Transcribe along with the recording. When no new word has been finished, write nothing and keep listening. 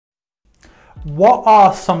What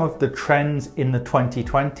are some of the trends in the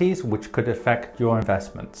 2020s which could affect your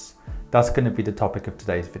investments? That's going to be the topic of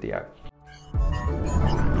today's video.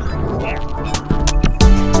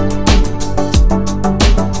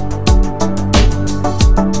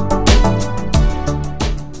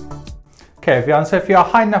 Okay, if you're a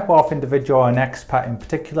high net wealth individual or an expat in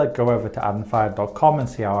particular, go over to adamfire.com and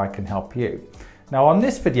see how I can help you. Now on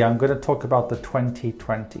this video, I'm going to talk about the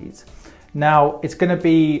 2020s. Now it's going to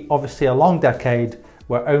be obviously a long decade.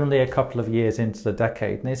 We're only a couple of years into the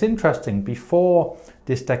decade. And it's interesting, before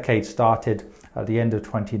this decade started at the end of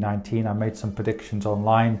 2019, I made some predictions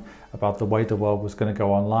online about the way the world was going to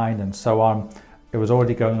go online and so on. It was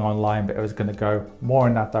already going online, but it was going to go more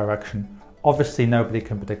in that direction. Obviously, nobody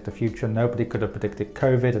can predict the future. Nobody could have predicted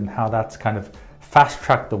COVID and how that's kind of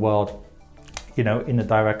fast-tracked the world, in the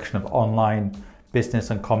direction of online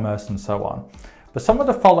business and commerce and so on. But some of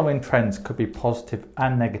the following trends could be positive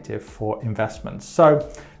and negative for investments. So,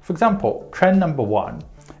 for example, trend number one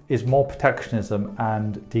is more protectionism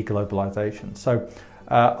and deglobalization. So,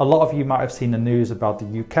 a lot of you might have seen the news about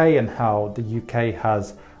the UK and how the UK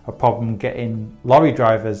has a problem getting lorry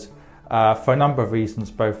drivers for a number of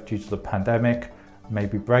reasons, both due to the pandemic,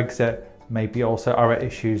 maybe Brexit, maybe also other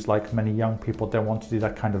issues like many young people don't want to do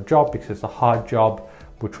that kind of job because it's a hard job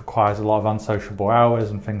which requires a lot of unsociable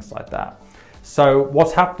hours and things like that. So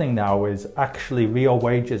what's happening now is actually real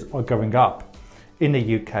wages are going up in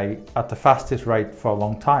the UK at the fastest rate for a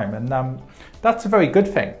long time. And that's a very good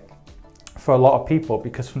thing for a lot of people,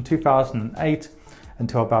 because from 2008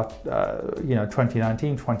 until about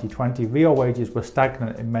 2019, 2020, real wages were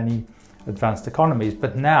stagnant in many advanced economies,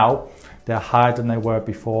 but now they're higher than they were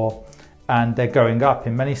before, and they're going up.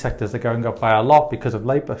 In many sectors, they're going up by a lot because of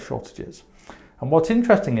labor shortages. And what's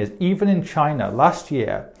interesting is, even in China, last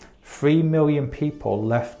year, 3 million people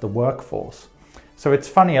left the workforce. So it's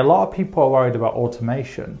funny, a lot of people are worried about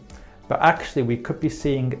automation, but actually we could be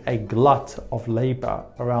seeing a glut of labor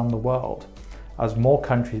around the world as more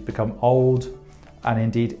countries become old and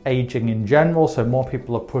indeed aging in general, so more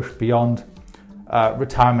people are pushed beyond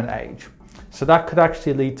retirement age. So that could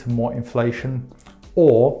actually lead to more inflation,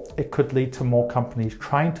 or it could lead to more companies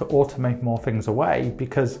trying to automate more things away,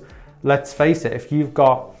 because let's face it, if you've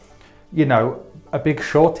got, a big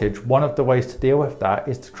shortage, one of the ways to deal with that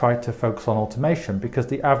is to try to focus on automation, because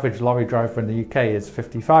the average lorry driver in the UK is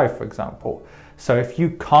 55, for example. So if you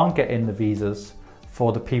can't get in the visas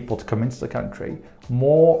for the people to come into the country,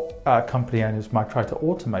 more company owners might try to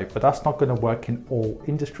automate, but that's not going to work in all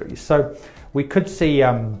industries. So we could see,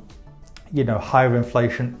 higher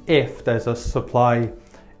inflation if there's a supply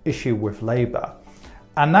issue with labor.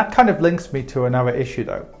 And that kind of links me to another issue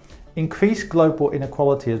though. Increased global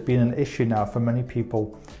inequality has been an issue now for many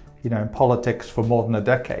people, in politics for more than a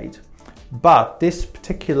decade. But this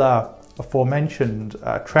particular aforementioned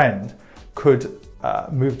trend could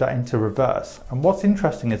move that into reverse. And what's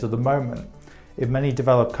interesting is, at the moment, in many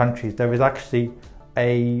developed countries, there is actually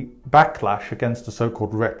a backlash against the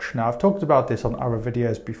so-called rich. Now, I've talked about this on other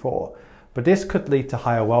videos before, but this could lead to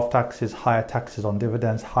higher wealth taxes, higher taxes on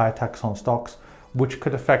dividends, higher tax on stocks, which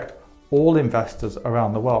could affect all investors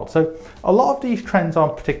around the world. So a lot of these trends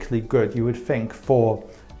aren't particularly good, you would think, for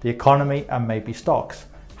the economy and maybe stocks.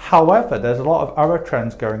 However, there's a lot of other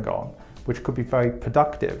trends going on which could be very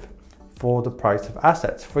productive for the price of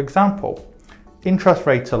assets. For example, interest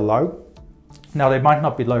rates are low. Now, they might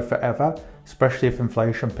not be low forever, especially if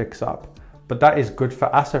inflation picks up, but that is good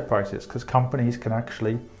for asset prices, because companies can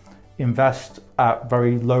actually invest at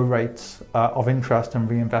very low rates of interest and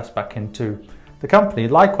reinvest back into the company.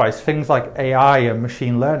 Likewise, things like AI and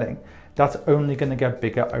machine learning, that's only going to get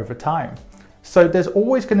bigger over time. So there's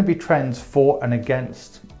always going to be trends for and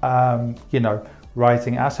against,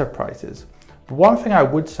 rising asset prices. But one thing I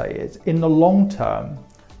would say is, in the long term,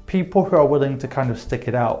 people who are willing to kind of stick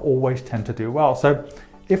it out always tend to do well. So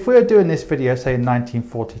if we were doing this video, say in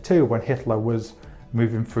 1942, when Hitler was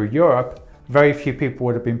moving through Europe, very few people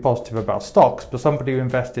would have been positive about stocks, but somebody who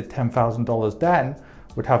invested $10,000 then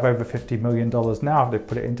would have over $50 million now if they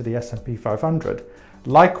put it into the S&P 500.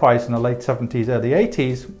 Likewise, in the late 70s, early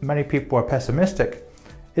 80s, many people were pessimistic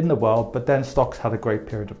in the world, but then stocks had a great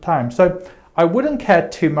period of time. So I wouldn't care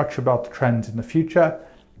too much about the trends in the future.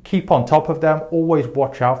 Keep on top of them, always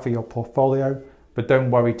watch out for your portfolio, but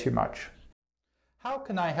don't worry too much. How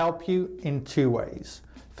can I help you? In two ways.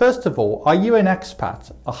 First of all, are you an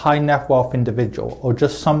expat, a high net wealth individual, or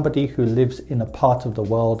just somebody who lives in a part of the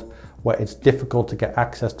world where it's difficult to get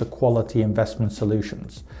access to quality investment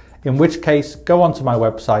solutions? In which case, go onto my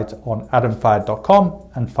website on adamfire.com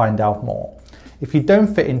and find out more. If you don't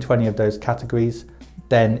fit into any of those categories,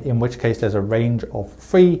 then in which case there's a range of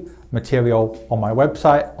free material on my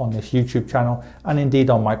website, on this YouTube channel, and indeed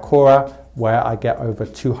on my Quora, where I get over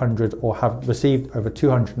 200 or have received over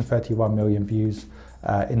 231 million views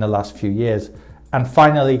in the last few years. And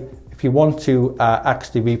finally, if you want to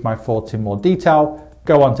actually read my thoughts in more detail,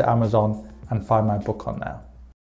 go onto Amazon and find my book on there.